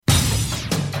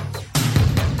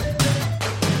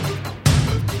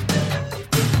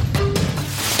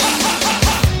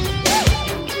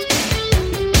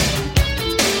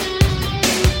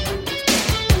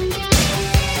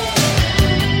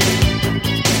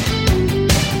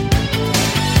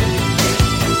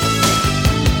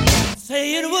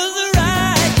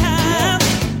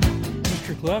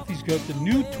got the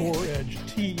new Tour Edge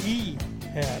TE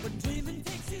hat.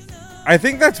 I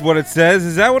think that's what it says.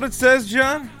 Is that what it says,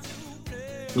 John?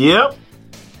 Yep.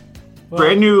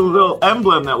 Brand new little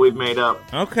emblem that we've made up.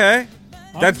 Okay.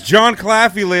 That's John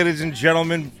Claffey, ladies and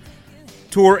gentlemen.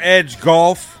 Tour Edge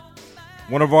Golf.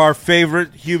 One of our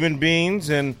favorite human beings,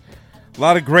 and a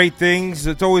lot of great things.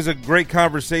 It's always a great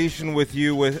conversation with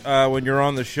you when you're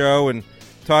on the show and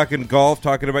talking golf,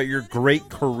 talking about your great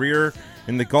career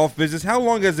in the golf business. How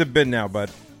long has it been now, bud?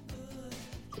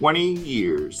 20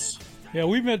 years. Yeah,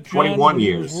 we met John 21 when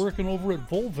years. he was working over at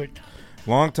Volvic.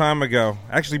 Long time ago.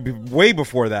 Actually, way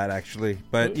before that, actually.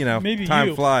 But, Maybe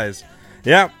time flies.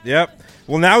 Yep.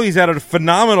 Well, now he's at a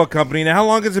phenomenal company. Now, how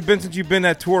long has it been since you've been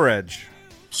at Tour Edge?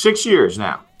 6 years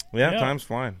now. Yeah, time's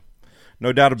flying.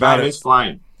 No doubt about it. Time is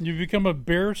flying. You've become a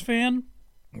Bears fan?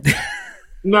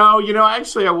 No,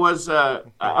 actually I was,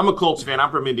 I'm a Colts fan. I'm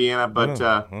from Indiana, but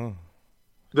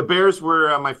the Bears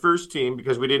were my first team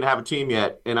because we didn't have a team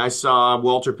yet. And I saw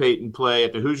Walter Payton play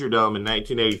at the Hoosier Dome in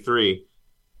 1983.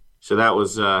 So that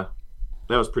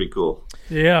was pretty cool.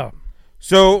 Yeah.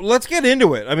 So let's get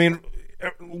into it. I mean,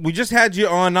 we just had you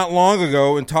on not long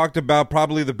ago and talked about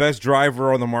probably the best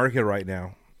driver on the market right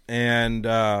now. And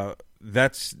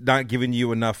that's not giving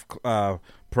you enough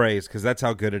praise because that's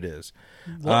how good it is.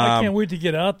 Well, I can't wait to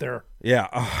get out there. Yeah,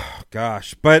 oh,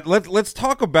 gosh. But let's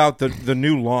talk about the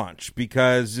new launch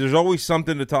because there's always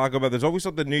something to talk about. There's always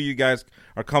something new you guys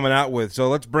are coming out with. So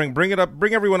let's bring it up,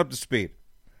 bring everyone up to speed.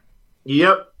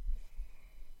 Yep.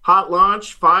 Hot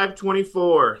launch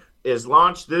 524 is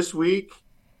launched this week.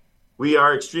 We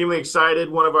are extremely excited.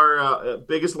 One of our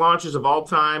biggest launches of all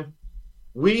time.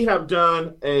 We have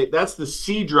done that's the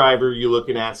C driver you're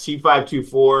looking at,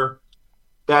 C524.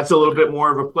 That's a little bit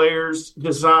more of a player's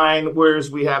design,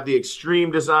 whereas we have the extreme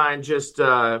design just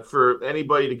for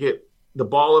anybody to get the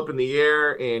ball up in the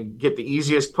air and get the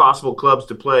easiest possible clubs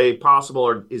to play possible,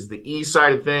 or is the E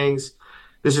side of things.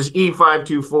 This is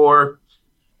E524.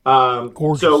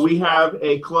 So we have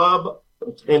a club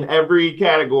in every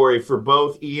category for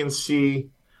both E and C.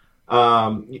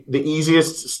 The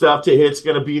easiest stuff to hit is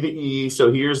going to be the E.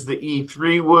 So here's the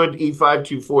E3 wood,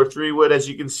 E5243 wood. As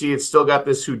you can see, it's still got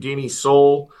this Houdini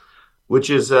sole, which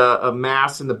is a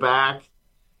mass in the back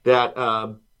that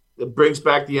brings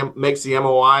back makes the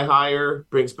MOI higher,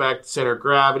 brings back the center of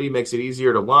gravity, makes it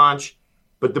easier to launch.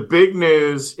 But the big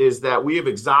news is that we have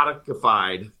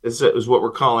exoticified, is what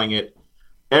we're calling it,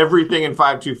 everything in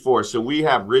 524. So we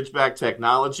have Ridgeback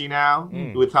technology now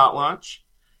with Hot Launch.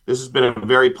 This has been a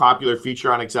very popular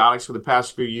feature on exotics for the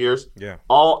past few years. Yeah.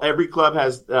 Every club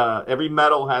has every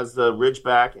metal has the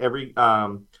Ridgeback. Every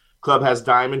club has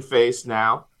diamond face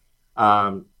now.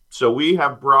 So we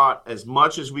have brought as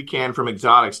much as we can from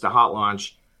exotics to Hot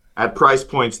Launch at price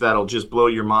points that'll just blow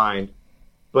your mind.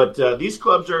 But these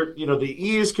clubs are, the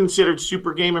E is considered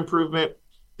super game improvement.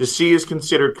 The C is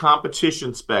considered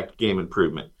competition spec game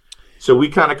improvement. So we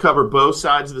kind of cover both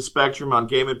sides of the spectrum on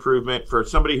game improvement. For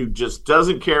somebody who just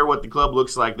doesn't care what the club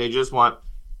looks like, they just want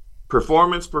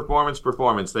performance.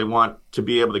 They want to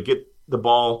be able to get the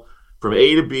ball from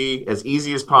A to B as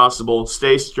easy as possible,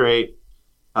 stay straight,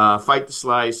 fight the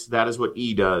slice. That is what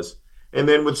E does. And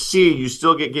then with C, you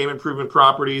still get game improvement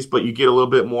properties, but you get a little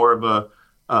bit more of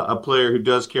a player who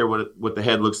does care what the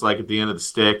head looks like at the end of the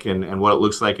stick and what it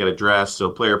looks like at address.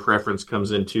 So player preference comes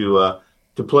into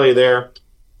to play there.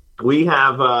 We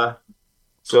have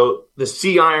so the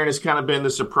C iron has kind of been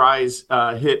the surprise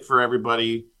hit for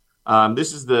everybody.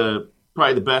 This is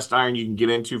probably the best iron you can get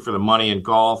into for the money in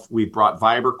golf. We've brought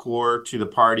VibraCore to the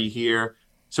party here.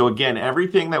 So again,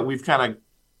 everything that we've kind of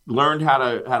learned how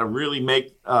to really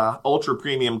make ultra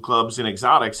premium clubs in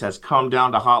exotics has come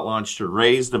down to Hot Launch to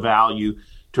raise the value,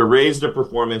 to raise the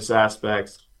performance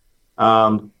aspects.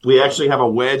 We actually have a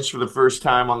wedge for the first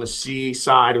time on the C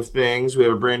side of things. We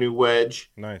have a brand new wedge.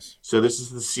 Nice. So this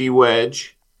is the C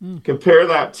wedge. Compare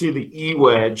that to the E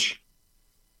wedge,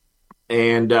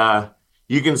 and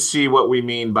you can see what we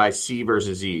mean by C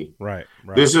versus E. Right.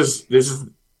 This is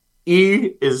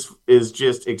E is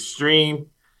just extreme.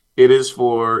 It is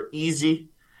for easy.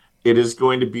 It is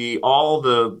going to be all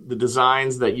the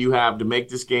designs that you have to make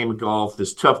this game of golf,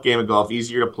 this tough game of golf,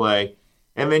 easier to play.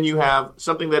 And then you have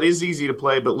something that is easy to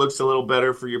play but looks a little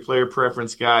better for your player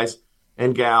preference guys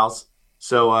and gals.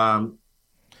 So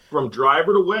from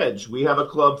driver to wedge, we have a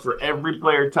club for every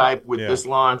player type with this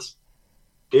launch.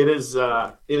 It is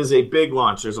a big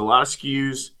launch. There's a lot of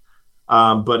SKUs,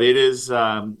 but it is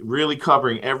really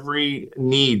covering every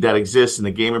need that exists in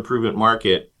the game improvement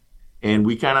market. And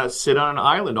we kind of sit on an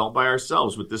island all by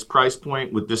ourselves with this price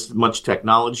point, with this much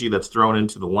technology that's thrown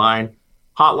into the line.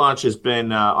 Hot Launch has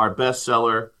been our best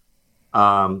seller.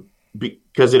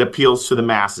 because it appeals to the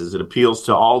masses. It appeals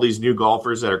to all these new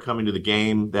golfers that are coming to the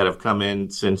game that have come in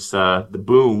since the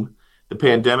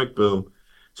pandemic boom.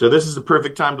 So this is the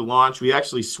perfect time to launch. We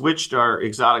actually switched our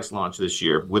exotics launch this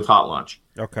year with Hot Launch.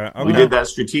 Okay. We did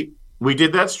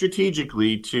that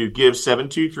strategically to give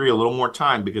 723 a little more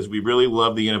time because we really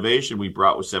love the innovation we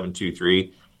brought with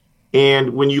 723.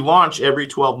 And when you launch every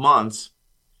 12 months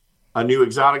a new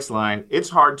exotics line, it's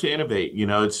hard to innovate.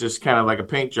 It's just kind of like a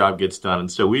paint job gets done.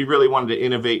 And so we really wanted to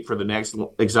innovate for the next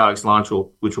exotics launch,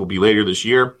 which will be later this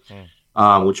year,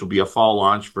 which will be a fall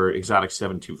launch for Exotic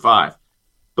 725.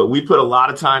 But we put a lot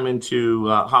of time into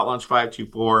Hot Launch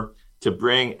 524 to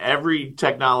bring every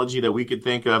technology that we could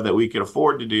think of that we could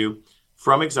afford to do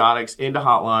from exotics into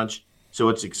Hot Launch. So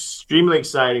it's extremely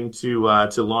exciting to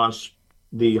launch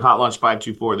the Hot Launch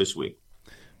 524 this week.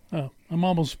 I'm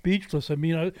almost speechless. I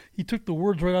mean, he took the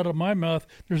words right out of my mouth.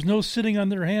 There's no sitting on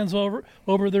their hands over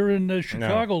there in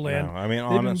Chicagoland. No. I mean, they've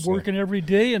honestly, been working every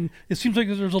day, and it seems like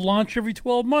there's a launch every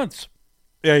 12 months.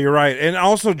 Yeah, you're right. And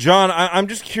also, John, I'm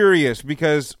just curious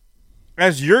because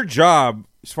as your job,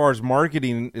 as far as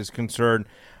marketing is concerned,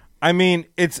 I mean,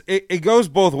 it goes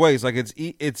both ways. Like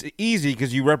it's easy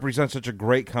because you represent such a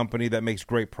great company that makes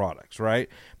great products, right?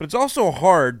 But it's also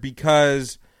hard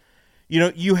because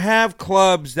you have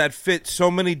clubs that fit so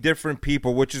many different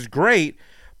people, which is great.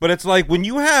 But it's like when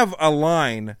you have a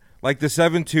line like the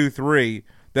 723,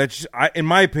 that in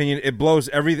my opinion, it blows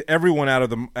everyone out of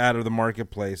the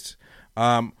marketplace.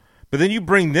 But then you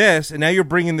bring this, and now you're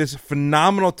bringing this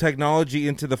phenomenal technology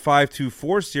into the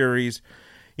 524 series.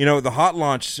 The Hot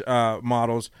Launch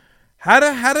models. How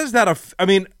does that? I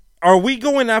mean, are we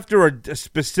going after a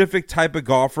specific type of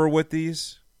golfer with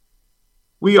these?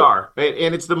 We are,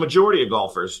 and it's the majority of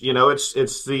golfers.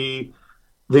 It's the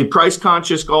price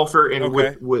conscious golfer, and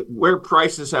okay. with where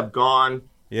prices have gone,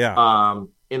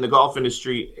 in the golf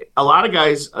industry, a lot of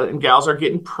guys and gals are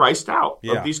getting priced out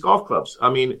of these golf clubs.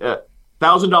 I mean,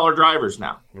 $1,000 drivers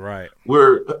now. Right.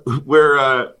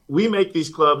 We make these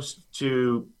clubs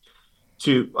to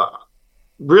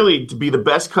really to be the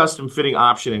best custom fitting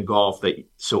option in golf.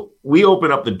 So we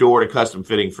open up the door to custom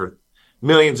fitting for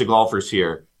millions of golfers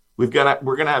here. We're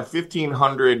gonna have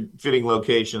 1,500 fitting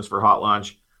locations for Hot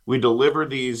Launch. We deliver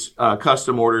these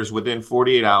custom orders within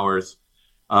 48 hours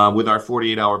with our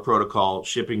 48-hour protocol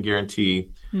shipping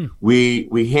guarantee.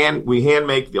 We hand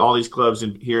make all these clubs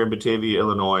here in Batavia,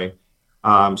 Illinois.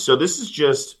 So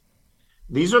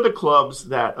these are the clubs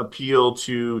that appeal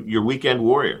to your weekend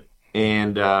warrior,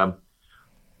 and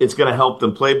it's going to help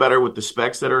them play better with the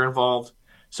specs that are involved.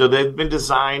 So they've been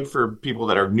designed for people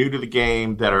that are new to the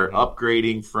game, that are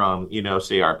upgrading from,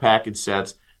 say our package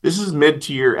sets. This is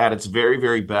mid-tier at its very,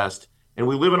 very best. And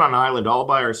we live on an island all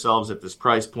by ourselves at this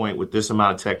price point with this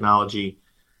amount of technology.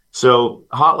 So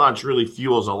Hot Launch really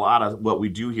fuels a lot of what we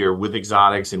do here with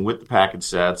exotics and with the package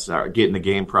sets, getting the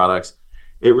game products.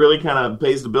 It really kind of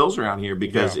pays the bills around here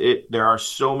because there are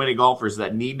so many golfers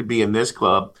that need to be in these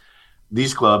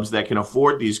clubs that can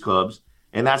afford these clubs.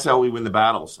 And that's how we win the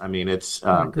battles. I mean, it's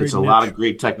a lot of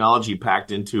great technology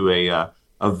packed into a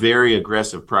very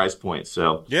aggressive price point.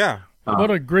 So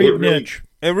what a great niche.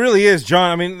 It really is, John.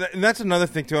 I mean, and that's another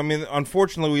thing too. I mean,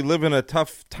 unfortunately, we live in a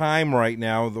tough time right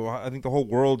now. I think the whole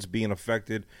world's being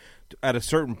affected at a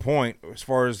certain point as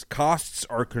far as costs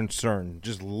are concerned,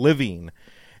 just living.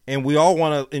 And we all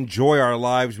want to enjoy our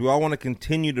lives. We all want to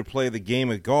continue to play the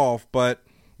game of golf, but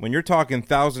when you're talking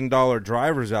 $1,000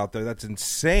 drivers out there, that's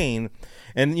insane.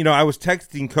 And I was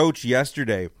texting Coach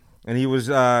yesterday, and he was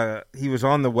on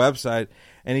the website,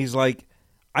 and he's like,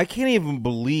 I can't even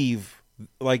believe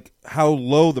like how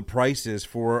low the price is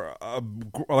for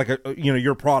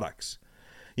your products.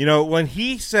 When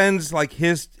he sends like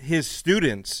his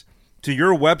students to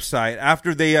your website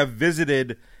after they have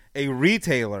visited a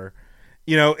retailer,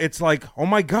 it's like, oh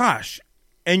my gosh,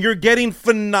 and you're getting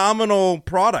phenomenal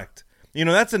product.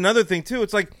 That's another thing, too.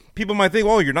 It's like people might think,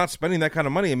 you're not spending that kind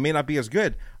of money. It may not be as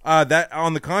good. That,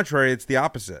 on the contrary, it's the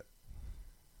opposite.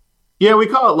 Yeah, we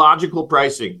call it logical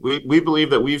pricing. We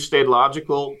believe that we've stayed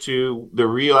logical to the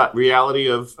reality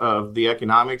of the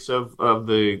economics of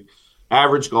the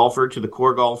average golfer to the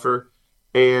core golfer.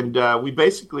 And we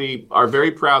basically are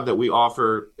very proud that we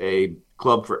offer a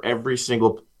club for every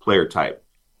single player type.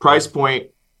 Price point,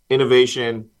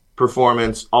 innovation,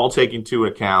 performance, all taken into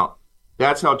account.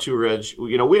 That's how Tour Edge,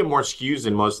 we have more SKUs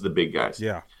than most of the big guys.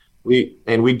 Yeah. We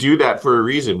do that for a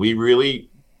reason. We really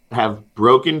have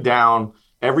broken down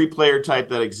every player type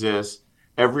that exists,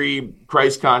 every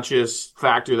price conscious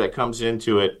factor that comes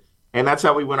into it. And that's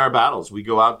how we win our battles. We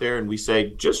go out there and we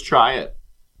say, just try it.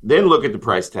 Then look at the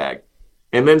price tag.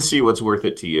 and then see what's worth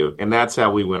it to you. And that's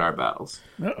how we win our battles.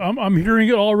 I'm hearing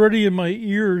it already in my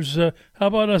ears. How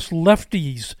about us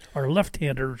lefties, or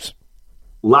left-handers?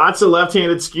 Lots of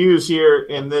left-handed skews here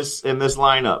in this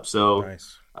lineup. So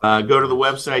Nice. Go to the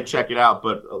website, check it out.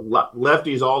 But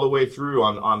lefties all the way through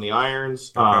on the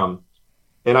irons. Okay.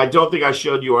 And I don't think I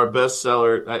showed you our best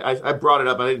seller. I brought it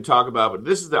up. I didn't talk about it, but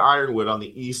this is the ironwood on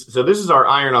the east. So this is our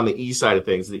iron on the east side of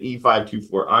things, the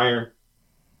E524 iron.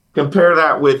 Compare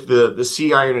that with the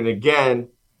C iron, and again,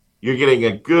 you're getting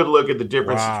a good look at the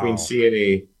difference between C and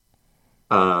E.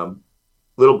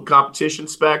 Little competition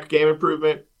spec game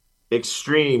improvement,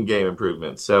 extreme game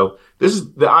improvement. So this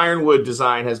is the ironwood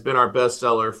design has been our best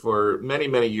seller for many,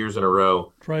 many years in a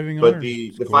row. Driving but iron.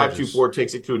 the 524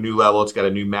 takes it to a new level. It's got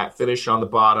a new matte finish on the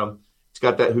bottom. It's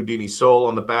got that Houdini sole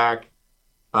on the back.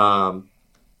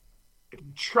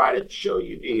 Try to show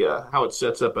you the how it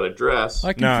sets up at a dress.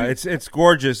 It's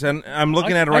gorgeous, and I'm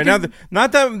looking at it right now.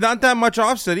 Not that much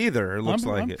offset either. It looks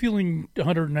like I'm it. feeling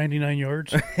 199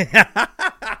 yards.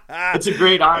 It's a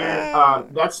great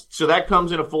iron. That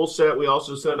comes in a full set. We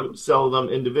also sell them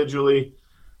individually.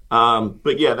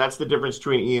 But yeah, that's the difference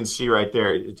between E and C right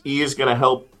there. E is going to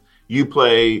help you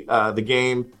play the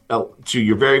game to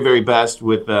your very, very best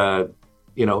with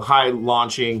high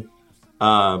launching.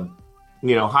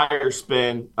 Higher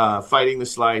spin, fighting the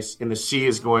slice, and the C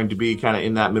is going to be kind of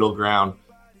in that middle ground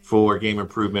for game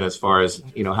improvement as far as,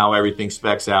 how everything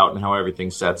specs out and how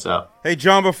everything sets up. Hey,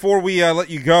 John, before we let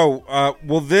you go,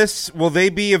 will they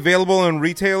be available in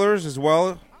retailers as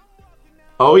well?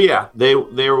 Oh, yeah.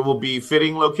 There will be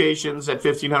fitting locations at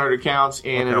 1,500 accounts,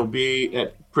 and it'll be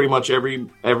at pretty much every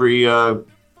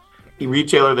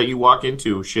retailer that you walk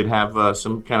into should have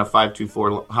some kind of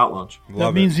 524 hot launch.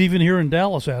 That means even here in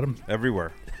Dallas, Adam.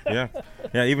 Everywhere. Yeah.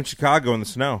 Yeah, even Chicago in the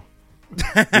snow.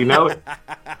 You know it.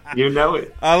 You know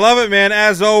it. I love it, man.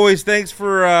 As always, thanks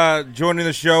for joining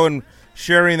the show and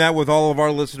sharing that with all of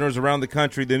our listeners around the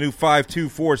country, the new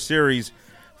 524 series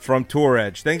from Tour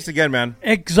Edge. Thanks again, man.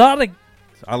 Exotic.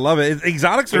 I love it.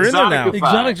 Exotics are in there now.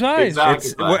 Exotic eyes.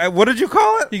 What did you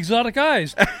call it? Exotic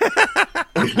eyes.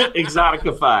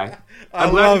 Exoticify.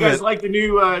 I'm glad you guys like the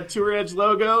new Tour Edge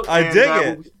logo. I dig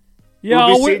it. Yeah,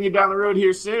 we'll be seeing you down the road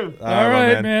here soon. All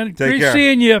right, man. Take Great care.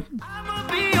 seeing you.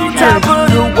 On top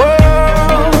of the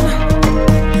world.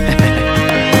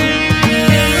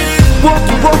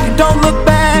 Walk, don't look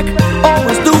back.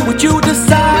 Always do what you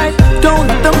decide. Don't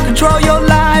let them control your